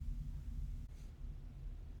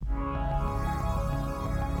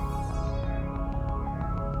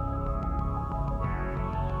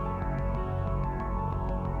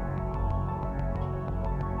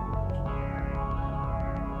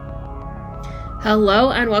Hello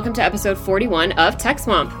and welcome to episode 41 of Tech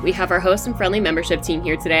Swamp. We have our host and friendly membership team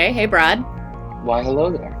here today. Hey, Brad. Why, hello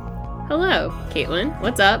there. Hello, Caitlin.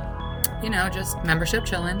 What's up? Just membership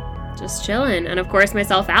chillin'. Just chillin'. And of course,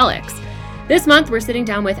 myself, Alex. This month, we're sitting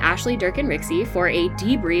down with Ashley Durkin-Rixey for a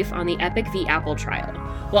debrief on the Epic v. Apple trial.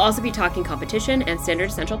 We'll also be talking competition and standard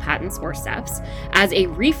essential patents, or SEPs, as a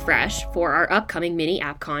refresh for our upcoming mini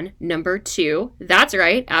AppCon number 2. That's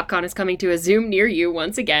right, AppCon is coming to a Zoom near you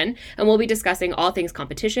once again, and we'll be discussing all things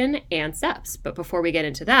competition and SEPs. But before we get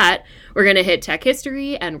into that, we're going to hit tech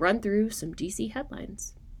history and run through some DC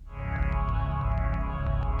headlines.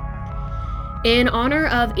 In honor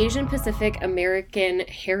of Asian Pacific American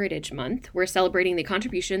Heritage Month, we're celebrating the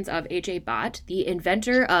contributions of A.J. Bott, the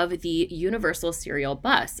inventor of the Universal Serial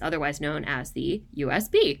Bus, otherwise known as the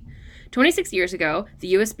USB. 26 years ago,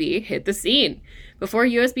 the USB hit the scene. Before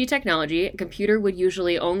USB technology, a computer would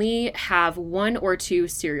usually only have 1 or 2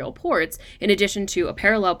 serial ports, in addition to a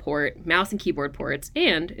parallel port, mouse and keyboard ports,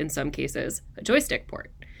 and, in some cases, a joystick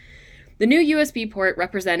port. The new USB port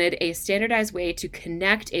represented a standardized way to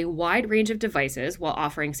connect a wide range of devices while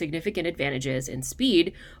offering significant advantages in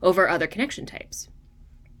speed over other connection types.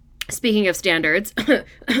 Speaking of standards,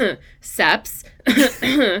 SEPs,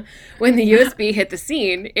 when the USB hit the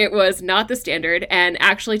scene, it was not the standard and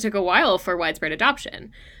actually took a while for widespread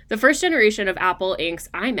adoption. The first generation of Apple Inc.'s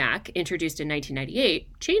iMac, introduced in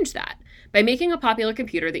 1998, changed that. By making a popular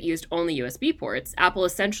computer that used only USB ports, Apple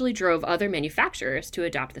essentially drove other manufacturers to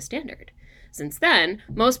adopt the standard. Since then,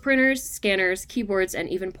 most printers, scanners, keyboards, and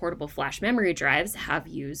even portable flash memory drives have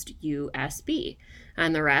used USB.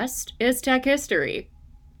 And the rest is tech history.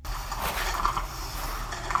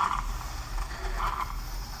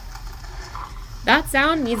 That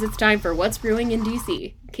sound means it's time for What's Brewing in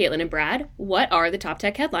DC. Caitlin and Brad, what are the top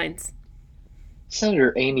tech headlines?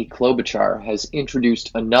 Senator Amy Klobuchar has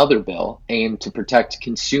introduced another bill aimed to protect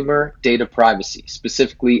consumer data privacy,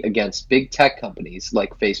 specifically against big tech companies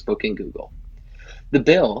like Facebook and Google. The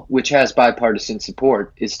bill, which has bipartisan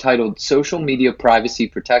support, is titled Social Media Privacy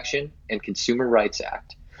Protection and Consumer Rights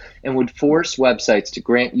Act, and would force websites to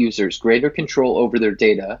grant users greater control over their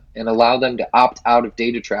data and allow them to opt out of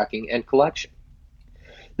data tracking and collection.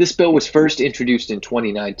 This bill was first introduced in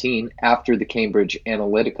 2019 after the Cambridge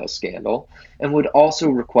Analytica scandal and would also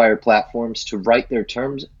require platforms to write their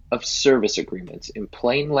terms of service agreements in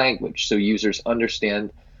plain language so users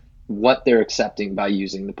understand what they're accepting by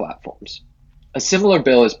using the platforms. A similar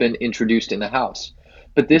bill has been introduced in the House,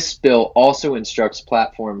 but this bill also instructs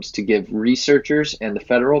platforms to give researchers and the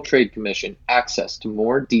Federal Trade Commission access to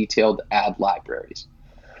more detailed ad libraries.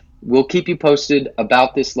 We'll keep you posted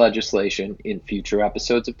about this legislation in future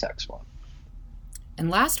episodes of Tech Swamp.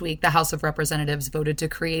 And last week, the House of Representatives voted to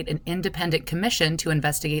create an independent commission to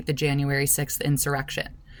investigate the January 6th insurrection.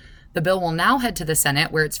 The bill will now head to the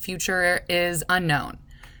Senate, where its future is unknown.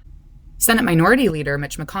 Senate Minority Leader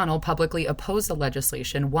Mitch McConnell publicly opposed the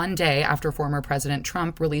legislation one day after former President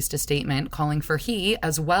Trump released a statement calling for he,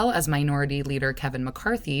 as well as Minority Leader Kevin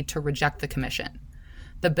McCarthy, to reject the commission.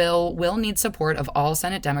 The bill will need support of all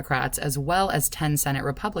Senate Democrats as well as 10 Senate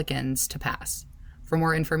Republicans to pass. For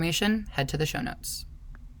more information, head to the show notes.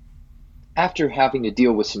 After having to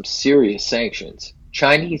deal with some serious sanctions,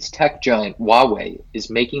 Chinese tech giant Huawei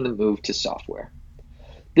is making the move to software.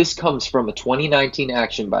 This comes from a 2019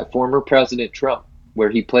 action by former President Trump,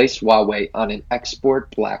 where he placed Huawei on an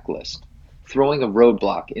export blacklist, throwing a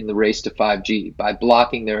roadblock in the race to 5G by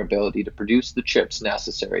blocking their ability to produce the chips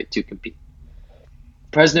necessary to compete.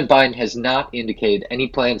 President Biden has not indicated any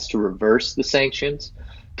plans to reverse the sanctions,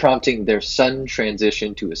 prompting their sudden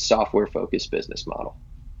transition to a software-focused business model.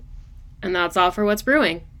 And that's all for What's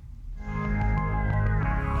Brewing.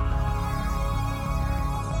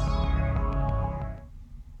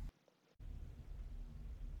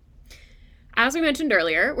 As we mentioned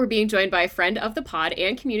earlier, we're being joined by friend of the pod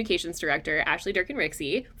and communications director, Ashley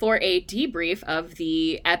Durkin-Rixey, for a debrief of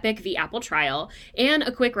the Epic v. Apple trial and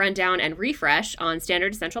a quick rundown and refresh on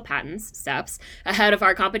standard essential patents, SEPs, ahead of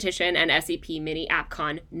our competition and SEP mini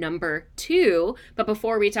AppCon number 2. But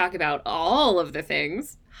before we talk about all of the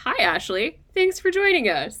things, hi, Ashley. Thanks for joining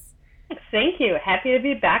us. Thank you. Happy to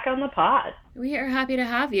be back on the pod. We are happy to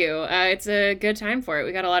have you. It's a good time for it.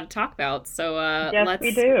 We got a lot to talk about. So yes,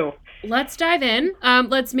 we do. Let's dive in.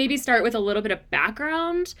 Let's maybe start with a little bit of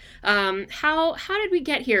background. How did we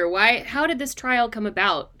get here? How did this trial come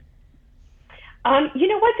about?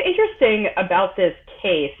 What's interesting about this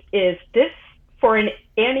case is this, for an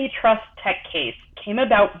antitrust tech case, came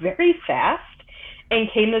about very fast and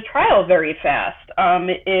came to trial very fast.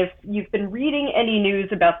 If you've been reading any news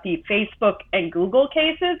about the Facebook and Google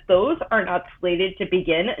cases, those are not slated to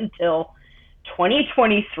begin until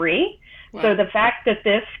 2023. Wow. So the fact that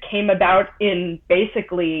this came about in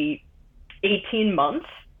basically 18 months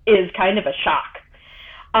is kind of a shock.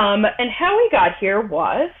 And how we got here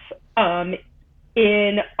was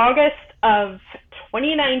in August of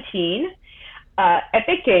 2019,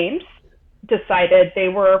 Epic Games decided they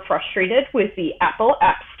were frustrated with the Apple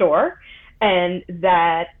App Store and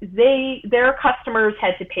that their customers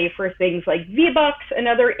had to pay for things like V-Bucks and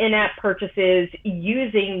other in-app purchases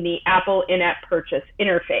using the Apple in-app purchase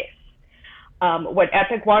interface. What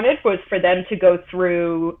Epic wanted was for them to go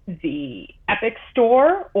through the Epic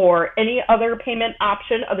Store or any other payment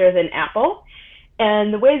option other than Apple.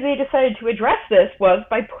 And the way they decided to address this was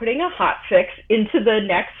by putting a hotfix into the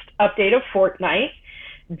next update of Fortnite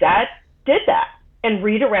that did that and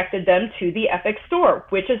redirected them to the Epic Store,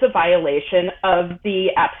 which is a violation of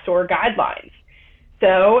the App Store guidelines.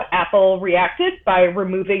 So Apple reacted by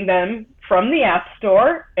removing them from the App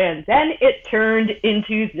Store, and then it turned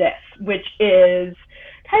into this, which is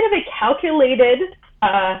kind of a calculated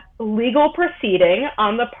legal proceeding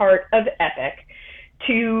on the part of Epic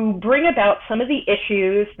to bring about some of the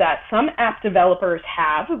issues that some app developers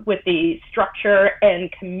have with the structure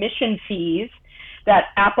and commission fees that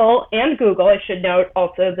Apple and Google, I should note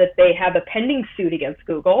also that they have a pending suit against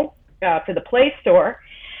Google for the Play Store,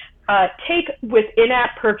 take with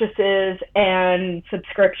in-app purchases and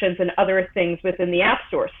subscriptions and other things within the App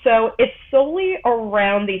Store. So it's solely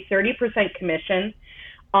around the 30% commission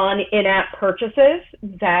on in-app purchases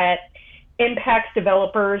that impacts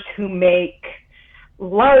developers who make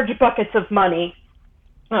large buckets of money.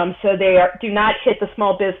 So they do not hit the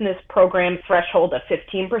small business program threshold of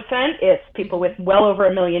 15%. It's people with well over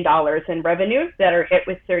 $1 million in revenue that are hit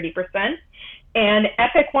with 30%. And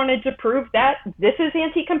Epic wanted to prove that this is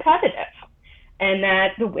anti-competitive and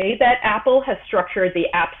that the way that Apple has structured the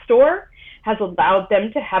App Store has allowed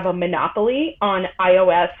them to have a monopoly on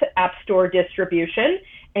iOS App Store distribution,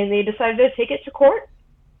 and they decided to take it to court.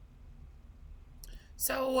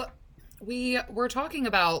 So we were talking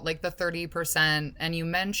about like the 30%, and you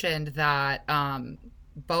mentioned that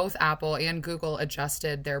both Apple and Google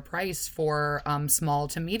adjusted their price for small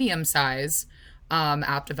to medium size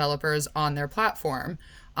app developers on their platform,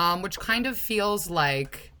 which kind of feels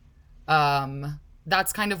like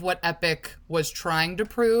that's kind of what Epic was trying to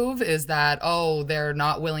prove, is that, oh, they're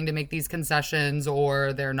not willing to make these concessions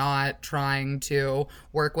or they're not trying to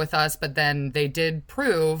work with us. But then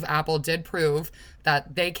Apple did prove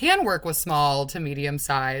that they can work with small to medium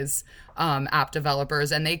size app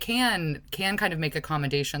developers, and they can kind of make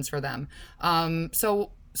accommodations for them.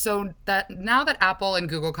 So that now that Apple and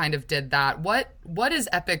Google kind of did that, what is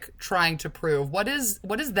Epic trying to prove? What is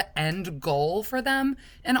the end goal for them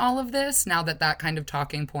in all of this, now that kind of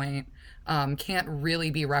talking point can't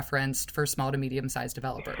really be referenced for small to medium-sized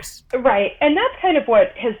developers? Right, and that's kind of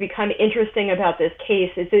what has become interesting about this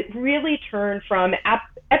case, is it really turned from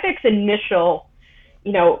Epic's initial,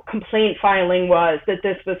 complaint filing was that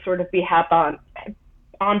this was sort of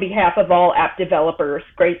on behalf of all app developers,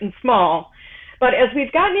 great and small. But as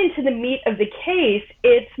we've gotten into the meat of the case,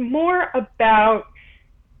 it's more about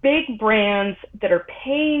big brands that are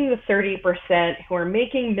paying the 30%, who are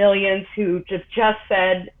making millions, who just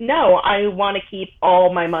said, no, I want to keep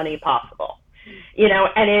all my money possible.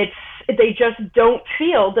 And they just don't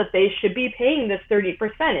feel that they should be paying this 30%.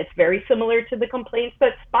 It's very similar to the complaints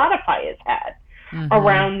that Spotify has had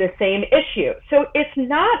around the same issue. So it's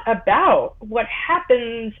not about what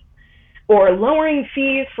happens or lowering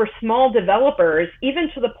fees for small developers, even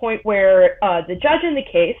to the point where the judge in the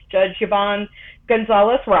case, Judge Yvonne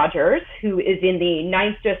Gonzalez-Rogers, who is in the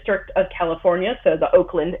 9th District of California, so the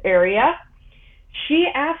Oakland area, she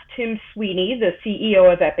asked Tim Sweeney, the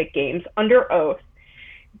CEO of Epic Games, under oath,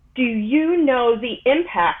 do you know the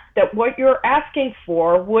impact that what you're asking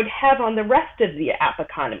for would have on the rest of the app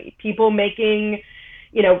economy? People making,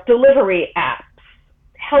 delivery apps,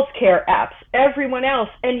 healthcare apps, everyone else.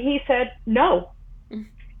 And he said, no.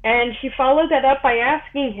 And she followed that up by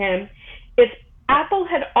asking him, if Apple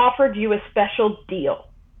had offered you a special deal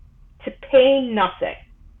to pay nothing,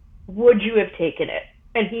 would you have taken it?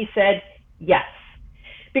 And he said, yes.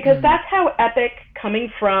 Because that's how Epic, coming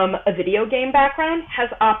from a video game background, has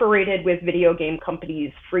operated with video game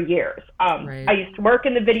companies for years. Right. I used to work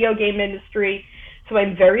in the video game industry, so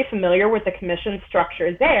I'm very familiar with the commission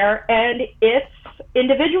structure there, and it's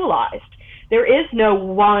individualized. There is no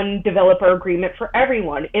one developer agreement for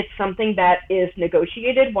everyone. It's something that is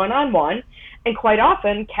negotiated one-on-one and quite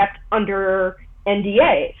often kept under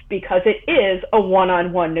NDAs because it is a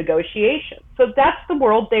one-on-one negotiation. So that's the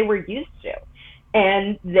world they were used to.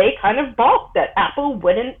 And they kind of balked that Apple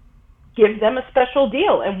wouldn't give them a special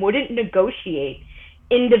deal and wouldn't negotiate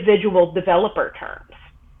individual developer terms.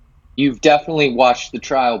 You've definitely watched the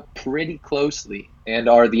trial pretty closely and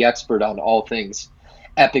are the expert on all things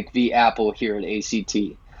Epic v. Apple here at ACT.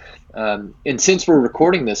 And since we're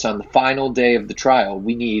recording this on the final day of the trial,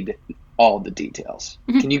 we need all the details.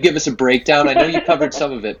 Can you give us a breakdown? I know you covered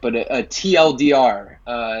some of it, but a TLDR,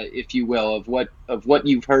 if you will, of what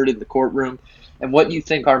you've heard in the courtroom and what you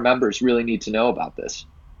think our members really need to know about this.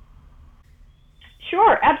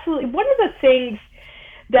 Sure, absolutely. One of the things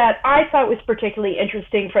that I thought was particularly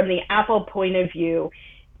interesting from the Apple point of view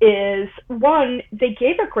is, one, they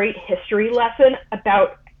gave a great history lesson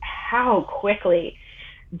about how quickly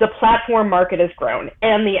the platform market has grown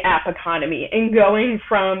and the app economy, and going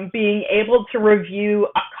from being able to review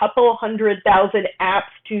a couple 100,000 apps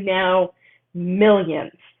to now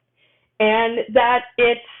millions. And that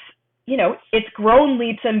it's grown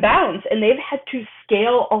leaps and bounds, and they've had to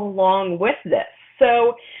scale along with this.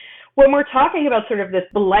 So when we're talking about sort of this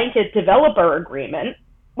blanket developer agreement,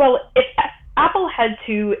 well, if Apple had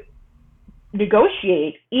to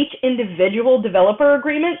negotiate each individual developer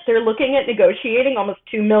agreement, they're looking at negotiating almost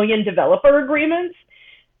 2 million developer agreements.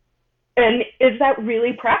 And is that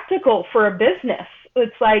really practical for a business?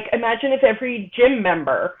 It's like, imagine if every gym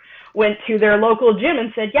member went to their local gym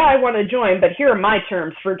and said, yeah, I want to join, but here are my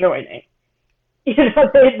terms for joining. They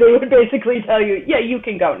would basically tell you, yeah, you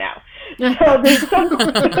can go now. So there's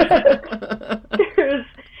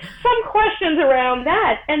some questions around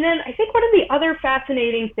that. And then I think one of the other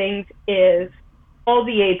fascinating things is all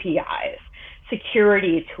the APIs,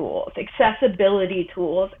 security tools, accessibility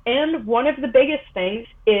tools. And one of the biggest things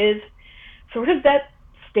is sort of that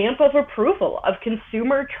stamp of approval, of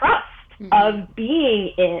consumer trust, of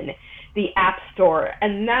being in the App Store.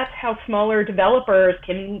 And that's how smaller developers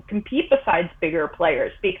can compete besides bigger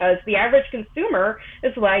players, because the average consumer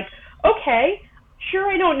is like, okay,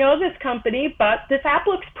 sure, I don't know this company, but this app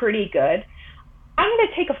looks pretty good. I'm going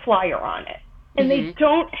to take a flyer on it. And they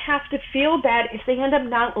don't have to feel bad if they end up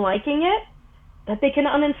not liking it, that they can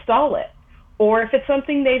uninstall it. Or if it's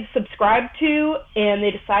something they've subscribed to and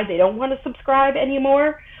they decide they don't want to subscribe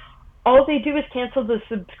anymore, all they do is cancel the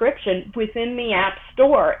subscription within the App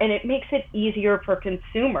Store, and it makes it easier for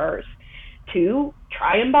consumers to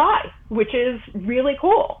try and buy, which is really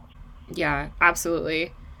cool. Yeah,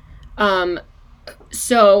 absolutely.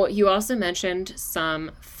 So you also mentioned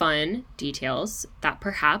some fun details that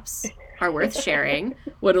perhaps are worth sharing.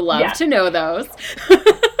 Would love to know those.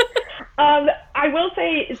 I will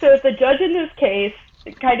say, so the judge in this case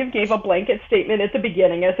kind of gave a blanket statement at the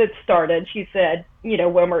beginning as it started. She said,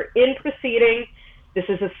 when we're in proceeding, this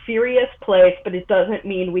is a serious place, but it doesn't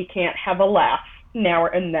mean we can't have a laugh now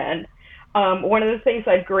and then. One of the things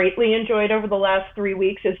I've greatly enjoyed over the last 3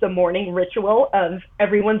 weeks is the morning ritual of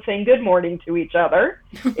everyone saying good morning to each other.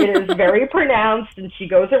 It is very pronounced, and she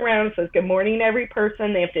goes around and says good morning to every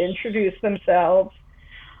person. They have to introduce themselves.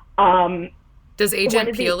 Does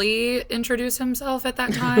Agent Peely introduce himself at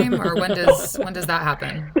that time, or when does that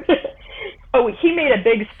happen? Oh, he made a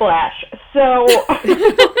big splash. So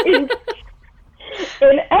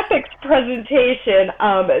in Epic's presentation,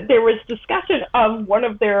 there was discussion of one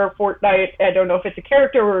of their Fortnite, I don't know if it's a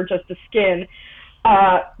character or just a skin,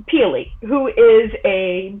 Peely, who is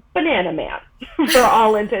a banana man for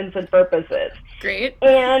all intents and purposes. Great.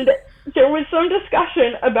 And there was some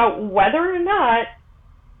discussion about whether or not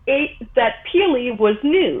that Peely was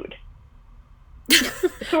nude.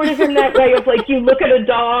 Sort of in that way of like, you look at a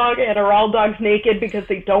dog and are all dogs naked because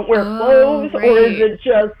they don't wear clothes, right. or is it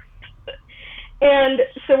just... And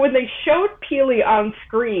so when they showed Peely on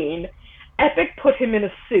screen, Epic put him in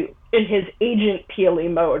a suit in his Agent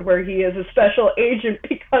Peely mode, where he is a special agent,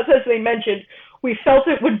 because, as they mentioned, we felt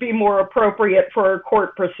it would be more appropriate for a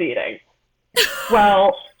court proceeding.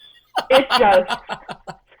 Well, it just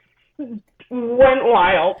went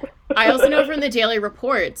wild. I also know from the Daily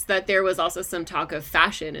Reports that there was also some talk of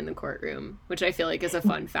fashion in the courtroom, which I feel like is a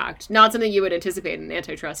fun fact. Not something you would anticipate in an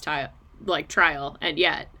antitrust trial, and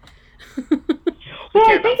yet Well,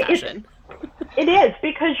 care I think about fashion. It is,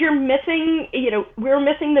 because you're missing, we're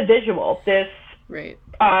missing the visual. This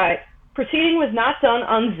proceeding was not done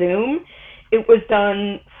on Zoom. It was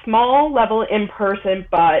done small level in person,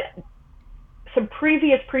 but some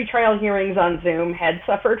previous pretrial hearings on Zoom had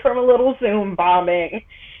suffered from a little Zoom bombing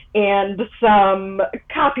and some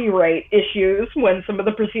copyright issues when some of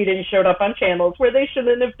the proceedings showed up on channels where they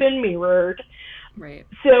shouldn't have been mirrored. Right.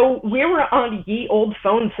 So we were on ye old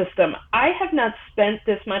phone system. I have not spent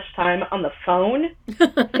this much time on the phone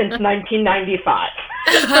since 1995.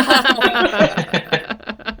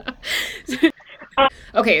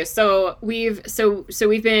 Okay, so we've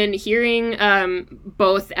been hearing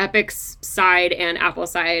both Epic's side and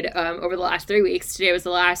Apple's side over the last 3 weeks. Today was the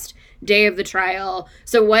last day of the trial.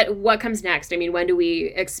 So what comes next? I mean, when do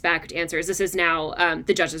we expect answers? This is now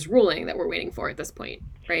the judge's ruling that we're waiting for at this point,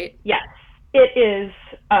 right? Yes, it is.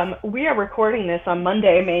 We are recording this on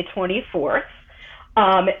Monday, May 24th.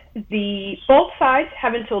 Both sides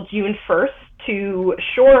have until June 1st to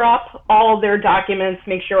shore up all their documents,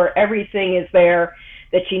 make sure everything is there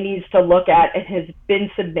that she needs to look at and has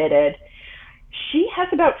been submitted. She has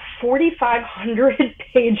about 4,500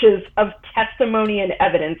 pages of testimony and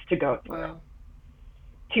evidence to go through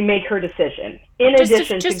to make her decision. In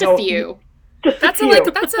addition to just a few. That's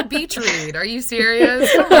a beach read. Are you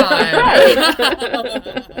serious? Come on.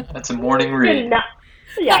 That's a morning read.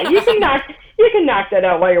 You can knock that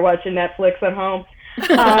out while you're watching Netflix at home.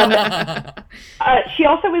 She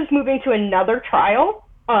also is moving to another trial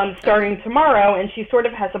starting tomorrow, and she sort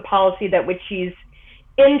of has a policy that when she's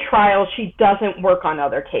in trial, she doesn't work on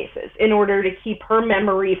other cases in order to keep her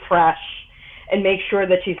memory fresh and make sure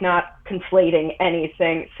that she's not conflating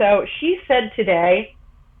anything. So she said today,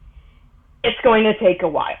 it's going to take a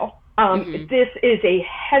while. This is a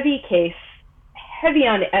heavy case, heavy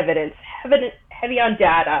on evidence, heavy on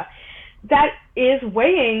data, that is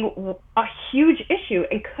weighing a huge issue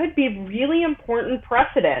and could be really important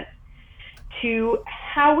precedent to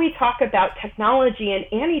how we talk about technology and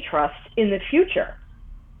antitrust in the future.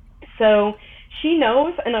 So she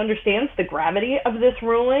knows and understands the gravity of this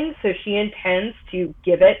ruling, so she intends to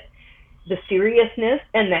give it the seriousness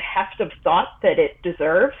and the heft of thought that it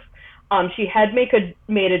deserves. She had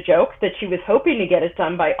made a joke that she was hoping to get it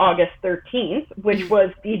done by August 13th, which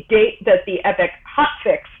was the date that the Epic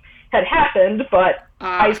hotfix had happened, but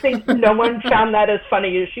I think no one found that as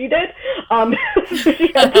funny as she did. So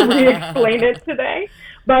she had to re-explain it today.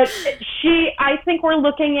 But I think we're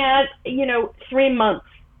looking at, 3 months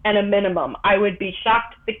at a minimum. I would be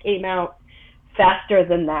shocked if it came out faster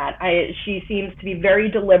than that. She seems to be very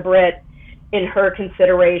deliberate in her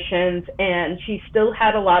considerations, and she still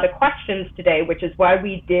had a lot of questions today, which is why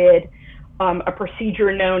we did a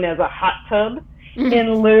procedure known as a hot tub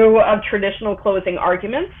in lieu of traditional closing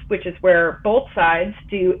arguments, which is where both sides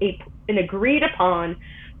do an agreed upon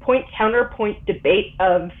point-counterpoint debate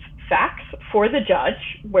of facts for the judge,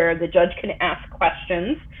 where the judge can ask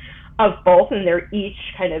questions of both, and they're each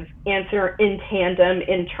kind of answer in tandem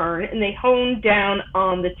in turn, and they hone down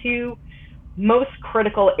on the two most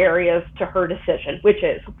critical areas to her decision, which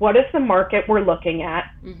is what is the market we're looking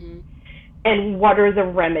at, and what are the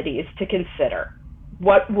remedies to consider?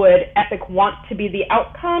 What would Epic want to be the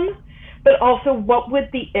outcome, but also what would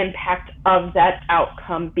the impact of that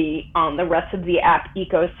outcome be on the rest of the app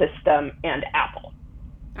ecosystem and Apple?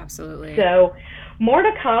 Absolutely. So more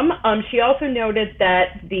to come. She also noted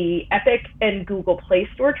that the Epic and Google Play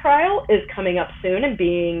Store trial is coming up soon and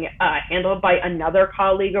being handled by another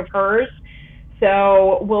colleague of hers.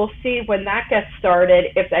 So we'll see when that gets started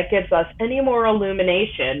if that gives us any more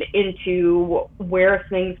illumination into where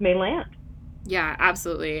things may land. Yeah,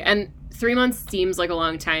 absolutely. And 3 months seems like a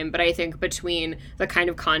long time, but I think between the kind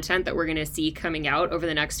of content that we're going to see coming out over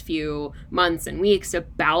the next few months and weeks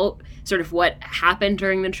about sort of what happened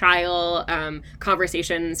during the trial,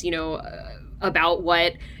 conversations, about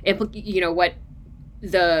what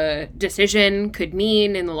the decision could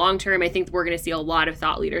mean in the long term, I think we're going to see a lot of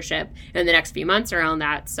thought leadership in the next few months around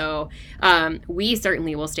that. So we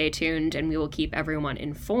certainly will stay tuned and we will keep everyone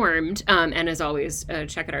informed. And as always,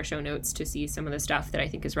 check out our show notes to see some of the stuff that I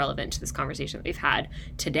think is relevant to this conversation that we've had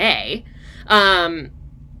today.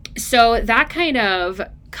 So that kind of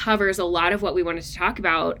covers a lot of what we wanted to talk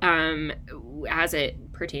about as it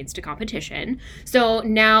pertains to competition. So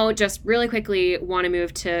now just really quickly want to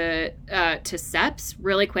move to CEPS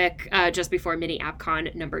really quick just before Mini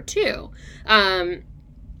AppCon number 2.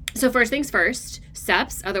 So first things first,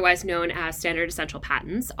 CEPs, otherwise known as Standard Essential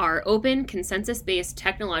Patents, are open, consensus-based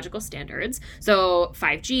technological standards. So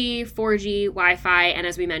 5G, 4G, Wi-Fi, and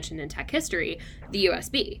as we mentioned in tech history, the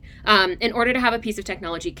USB. In order to have a piece of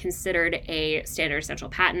technology considered a Standard Essential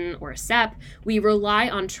Patent or a SEP, we rely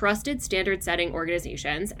on trusted standard-setting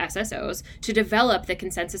organizations, SSOs, to develop the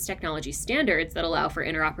consensus technology standards that allow for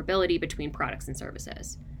interoperability between products and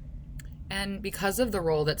services. And because of the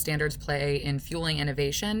role that standards play in fueling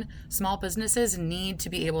innovation, small businesses need to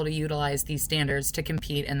be able to utilize these standards to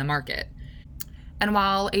compete in the market. And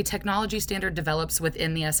while a technology standard develops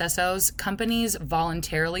within the SSOs, companies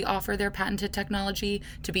voluntarily offer their patented technology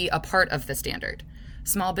to be a part of the standard.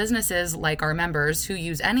 Small businesses, like our members who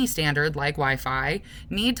use any standard like Wi-Fi,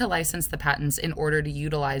 need to license the patents in order to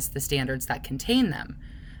utilize the standards that contain them.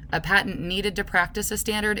 A patent needed to practice a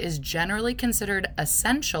standard is generally considered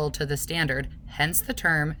essential to the standard, hence the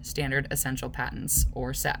term Standard Essential Patents,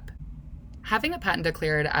 or SEP. Having a patent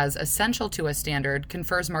declared as essential to a standard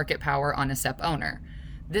confers market power on a SEP owner.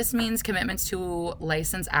 This means commitments to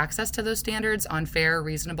license access to those standards on fair,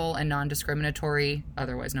 reasonable, and non-discriminatory,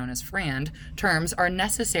 otherwise known as FRAND, terms are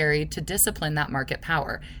necessary to discipline that market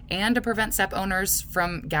power and to prevent SEP owners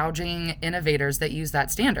from gouging innovators that use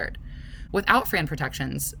that standard. Without FRAND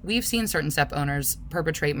protections, we've seen certain SEP owners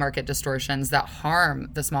perpetrate market distortions that harm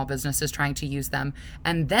the small businesses trying to use them,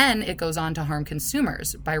 and then it goes on to harm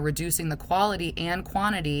consumers by reducing the quality and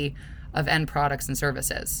quantity of end products and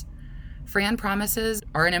services. FRAND promises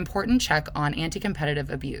are an important check on anti-competitive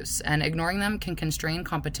abuse, and ignoring them can constrain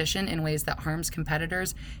competition in ways that harms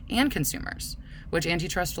competitors and consumers, which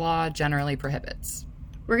antitrust law generally prohibits.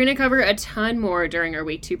 We're going to cover a ton more during our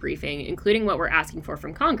Week 2 briefing, including what we're asking for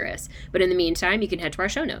from Congress. But in the meantime, you can head to our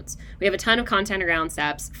show notes. We have a ton of content around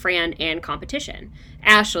SEPs, FRAND, and competition.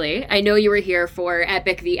 Ashley, I know you were here for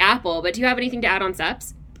Epic v. Apple, but do you have anything to add on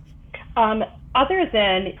SEPs? Other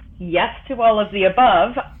than yes to all of the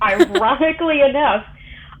above, ironically enough,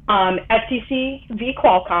 FTC v.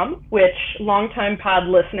 Qualcomm, which longtime pod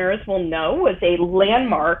listeners will know was a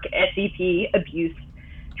landmark SEP abuse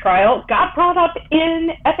trial, got brought up in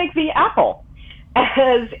Epic v. Apple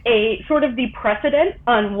as a sort of the precedent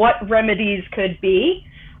on what remedies could be.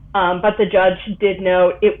 But the judge did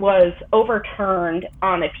note it was overturned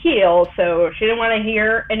on appeal, so she didn't want to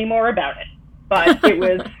hear any more about it. But it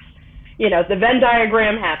was, the Venn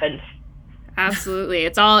diagram happened. Absolutely.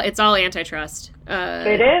 It's all antitrust.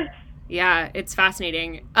 It is. Yeah, it's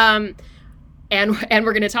fascinating. And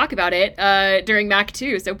we're going to talk about it during MAC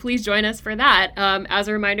 2, so please join us for that. As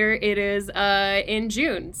a reminder, it is in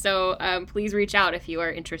June, so please reach out if you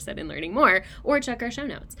are interested in learning more, or check our show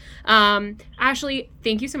notes. Ashley,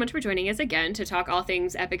 thank you so much for joining us again to talk all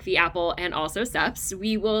things Epic v. Apple and also SEPs.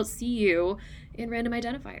 We will see you in Random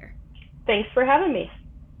Identifier. Thanks for having me.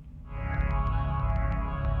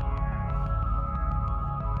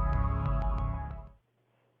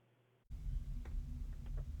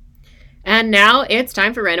 And now it's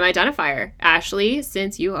time for Random Identifier. Ashley,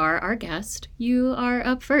 since you are our guest, you are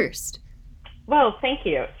up first. Well, thank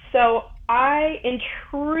you. So in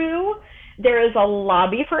true there is a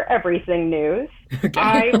lobby for everything news, okay.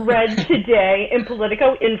 I read today in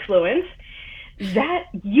Politico Influence that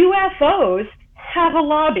UFOs have a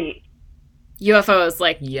lobby.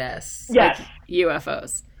 UFOs, yes. Like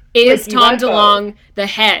UFOs. Is like Tom DeLonge the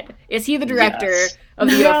head? Is he the director of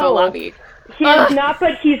the UFO lobby? He is not,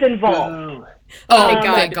 but he's involved.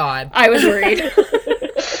 Thank God. I was worried.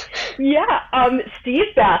 Steve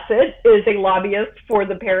Bassett is a lobbyist for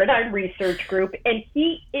the Paradigm Research Group, and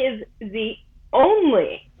he is the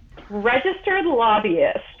only registered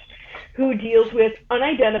lobbyist who deals with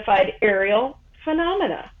unidentified aerial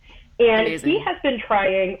phenomena. And Amazing. He has been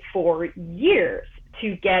trying for years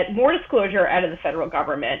to get more disclosure out of the federal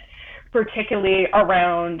government, particularly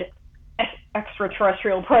around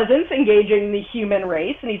extraterrestrial presence engaging the human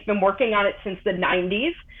race, and he's been working on it since the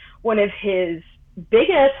 90s. One of his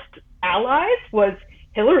biggest allies was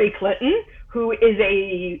Hillary Clinton, who is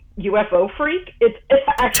a UFO freak. It's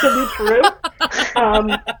actually true.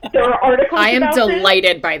 There are articles I am about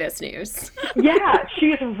delighted this. By this news. Yeah,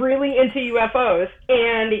 she's really into UFOs,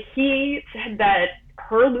 and he said that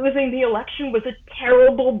her losing the election was a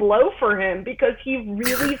terrible blow for him because he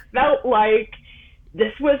really felt like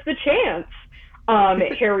this was the chance.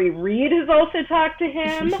 Harry Reid has also talked to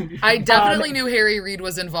him. I definitely knew Harry Reid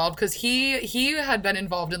was involved because he had been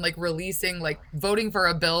involved in voting for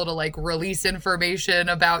a bill to release information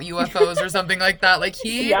about UFOs or something like that.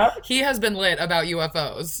 He has been lit about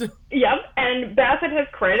UFOs. Yep, and Bassett has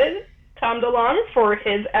credited Tom DeLonge for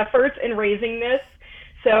his efforts in raising this.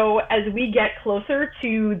 So as we get closer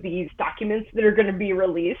to these documents that are going to be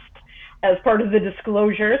released as part of the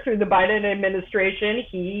disclosure through the Biden administration,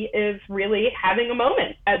 he is really having a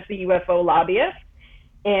moment as the UFO lobbyist.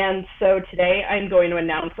 And so today I'm going to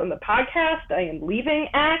announce on the podcast I am leaving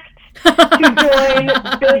ACT to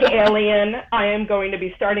join Big Alien. I am going to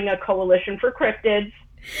be starting a coalition for cryptids.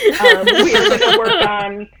 We are going to work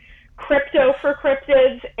on crypto for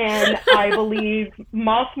cryptids, and I believe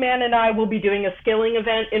Mossman and I will be doing a skilling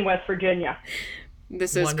event in West Virginia.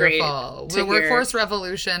 This is wonderful. The Workforce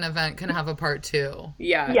Revolution event can have a part 2.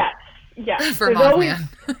 Yeah. Yes. For Mothman.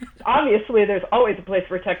 Obviously, there's always a place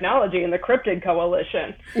for technology in the Cryptid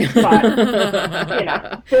Coalition.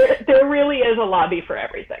 But, there really is a lobby for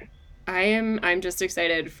everything. I'm just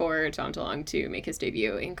excited for Tom DeLonge to make his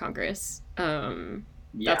debut in Congress.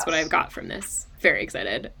 That's what I've got from this. Very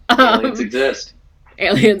excited. Aliens exist.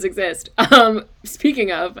 aliens exist.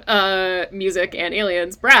 Speaking of music and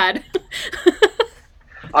aliens, Brad.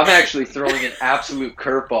 I'm actually throwing an absolute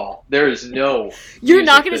curveball. There is no. You're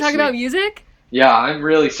not going to this talk about week. music? Yeah, I'm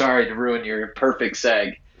really sorry to ruin your perfect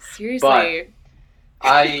seg. Seriously.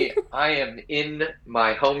 I am in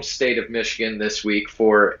my home state of Michigan this week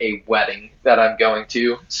for a wedding that I'm going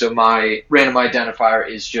to. So my random identifier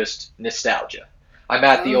is just nostalgia. I'm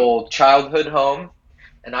at the old childhood home,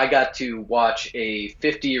 and I got to watch a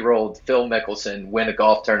 50-year-old Phil Mickelson win a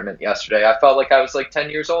golf tournament yesterday. I felt like I was like 10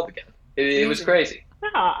 years old again. It was crazy.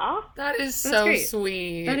 Aww. That is That's so great.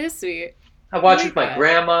 sweet. That is sweet. I watched I with like my that.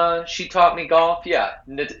 grandma. She taught me golf. Yeah,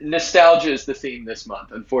 nostalgia is the theme this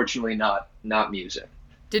month. Unfortunately, not music.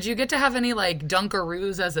 Did you get to have any like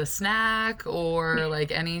Dunkaroos as a snack or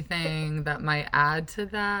like anything that might add to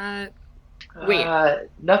that? Wait.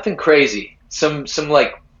 Nothing crazy. Some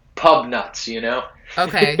like pub nuts, you know.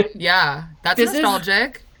 Okay, yeah, that's This is-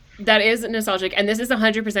 nostalgic. That is nostalgic, and this is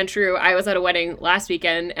 100% true. I was at a wedding last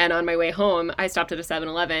weekend, and on my way home, I stopped at a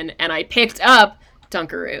 7-Eleven, and I picked up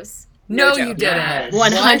Dunkaroos. No, joke. you didn't. Yes.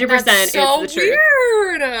 100% That's so it's the truth.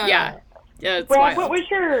 weird. Yeah. It's Brad, wild. what was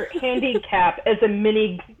your handicap as a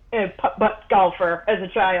mini putt golfer as a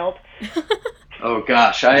child? Oh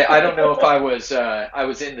gosh, I don't know if I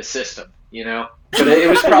was in the system, you know, but it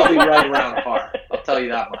was probably right around par. I'll tell you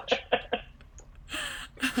that much.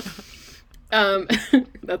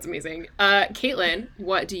 That's amazing. Caitlin,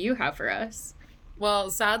 what do you have for us?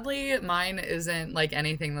 Well, sadly, mine isn't like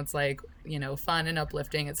anything that's like, you know, fun and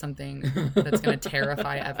uplifting. It's something that's going to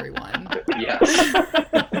terrify everyone. Yes.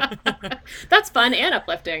 That's fun and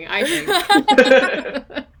uplifting, I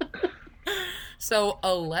think. So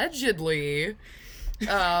allegedly,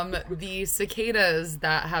 the cicadas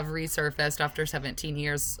that have resurfaced after 17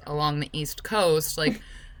 years along the East Coast, like,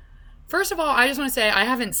 first of all, I just want to say I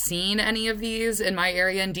haven't seen any of these in my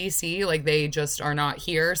area in DC. Like, they just are not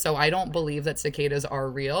here. So I don't believe that cicadas are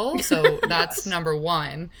real. So that's Yes. number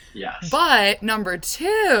one. Yes. But number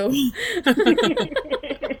two,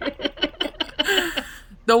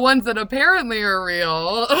 the ones that apparently are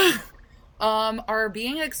real are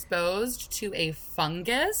being exposed to a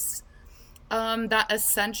fungus that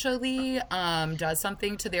essentially does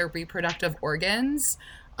something to their reproductive organs.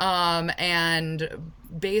 And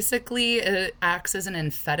basically it acts as an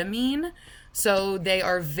amphetamine. So they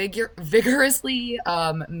are vigorously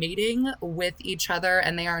mating with each other,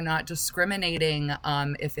 and they are not discriminating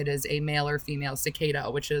if it is a male or female cicada,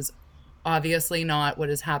 which is obviously not what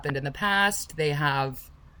has happened in the past. They have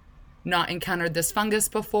not encountered this fungus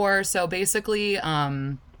before. So basically,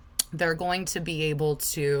 they're going to be able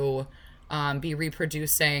to be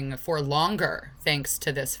reproducing for longer thanks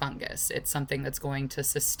to this fungus. It's something that's going to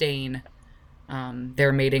sustain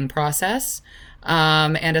their mating process.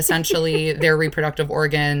 And essentially, their reproductive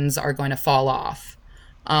organs are going to fall off.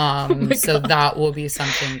 So that will be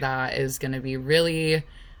something that is going to be really,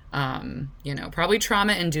 probably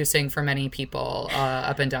trauma-inducing for many people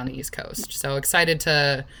up and down the East Coast. So excited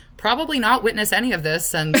to probably not witness any of this,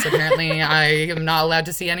 since apparently I am not allowed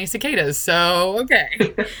to see any cicadas. So,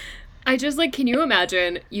 okay. I just, can you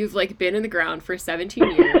imagine you've, been in the ground for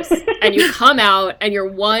 17 years and you come out and your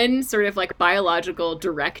one sort of, biological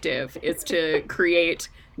directive is to create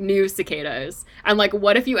new cicadas. And,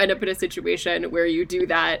 what if you end up in a situation where you do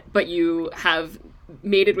that, but you have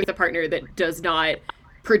mated with a partner that does not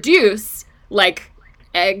produce,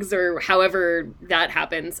 eggs or however that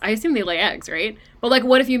happens? I assume they lay eggs, right? But,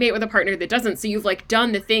 what if you mate with a partner that doesn't? So you've,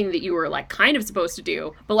 done the thing that you were, kind of supposed to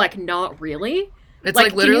do, but, not really? It's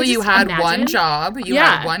literally you had one job. You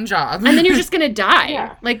had one job. And then you're just going to die.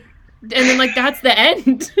 Yeah. And then, that's the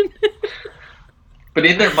end. But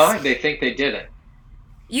in their mind, they think they did it.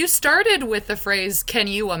 You started with the phrase, "Can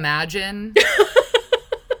you imagine?"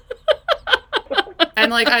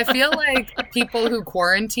 And, I feel like people who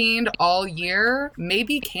quarantined all year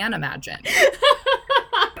maybe can imagine.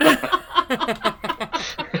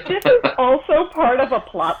 This is also part of a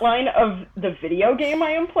plot line of the video game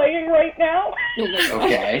I am playing right now.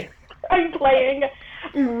 Okay. I'm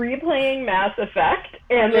replaying Mass Effect,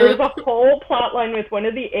 and there's a whole plot line with one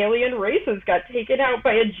of the alien races got taken out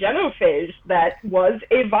by a genophage that was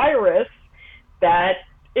a virus that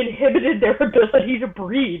inhibited their ability to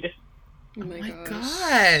breed. Oh my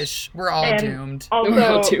Gosh. We're all And doomed. Also, We're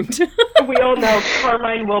all doomed. we all know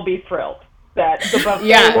Carmine will be thrilled that the buffet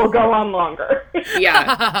Yeah. will go on longer.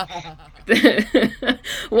 Yeah.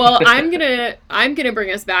 Well, I'm gonna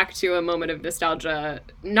bring us back to a moment of nostalgia,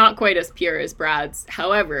 not quite as pure as Brad's.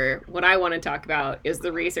 However, what I want to talk about is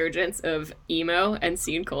the resurgence of emo and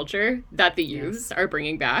scene culture that the youths are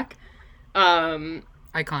bringing back.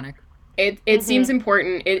 Iconic. It seems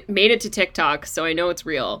important. It made it to TikTok, so I know it's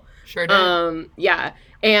real. Sure did. Yeah.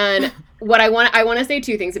 And what I want to say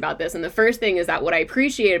two things about this. And the first thing is that what I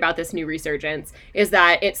appreciate about this new resurgence is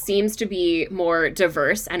that it seems to be more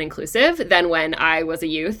diverse and inclusive than when I was a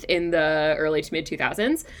youth in the early to mid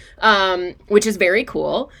 2000s, which is very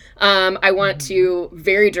cool. I want to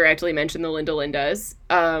very directly mention the Linda Lindas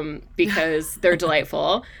because they're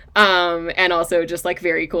delightful. And also just like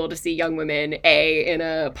very cool to see young women, A, in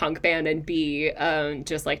a punk band, and B,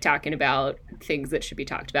 just like talking about things that should be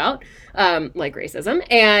talked about, like racism.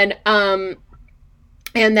 And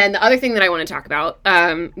then the other thing that I want to talk about,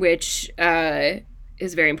 which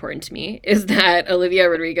is very important to me, is that Olivia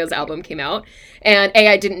Rodrigo's album came out. And A,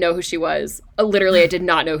 I didn't know who she was. Literally, I did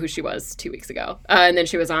not know who she was 2 weeks ago. And then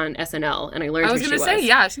she was on SNL, and I learned who she was. I was going to say,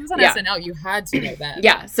 yeah, she was on SNL. You had to know that.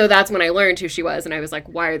 Yeah, so that's when I learned who she was, and I was like,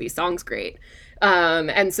 why are these songs great?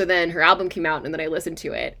 And so then her album came out, and then I listened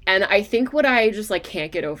to it. And I think what I just like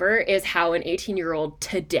can't get over is how an 18-year-old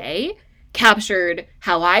today captured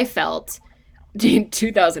how I felt in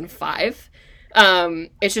 2005.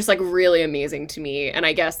 It's just like really amazing to me, and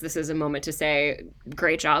I guess this is a moment to say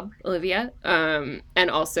great job, Olivia. And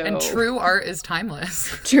also, and true art is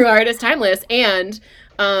timeless. True art is timeless. And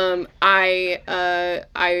I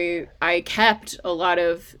kept a lot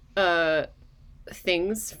of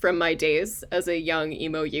things from my days as a young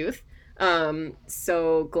emo youth.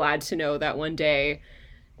 So glad to know that one day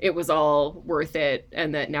it was all worth it,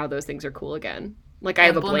 and that now those things are cool again. Like I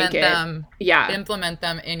have a blanket. Implement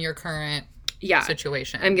them in your current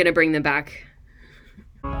situation. I'm gonna bring them back.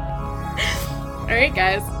 All right,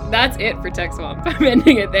 guys, that's it for Tech Swamp. I'm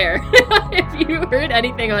ending it there. If you heard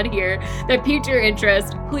anything on here that piqued your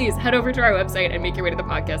interest, please head over to our website and make your way to the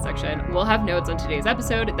podcast section. We'll have notes on today's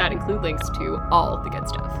episode that include links to all the good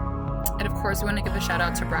stuff. And of course, we want to give a shout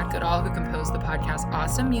out to Brad Goodall, who composed the podcast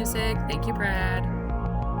Awesome Music. Thank you, Brad.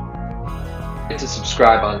 And to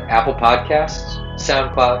subscribe on Apple Podcasts,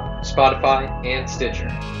 SoundCloud, Spotify, and Stitcher.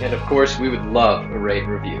 And of course, we would love a rate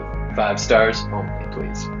and review. 5 stars only,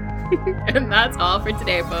 please. And that's all for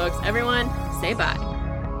today, folks. Everyone, say bye.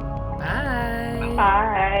 Bye.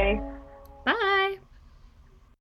 Bye. Bye.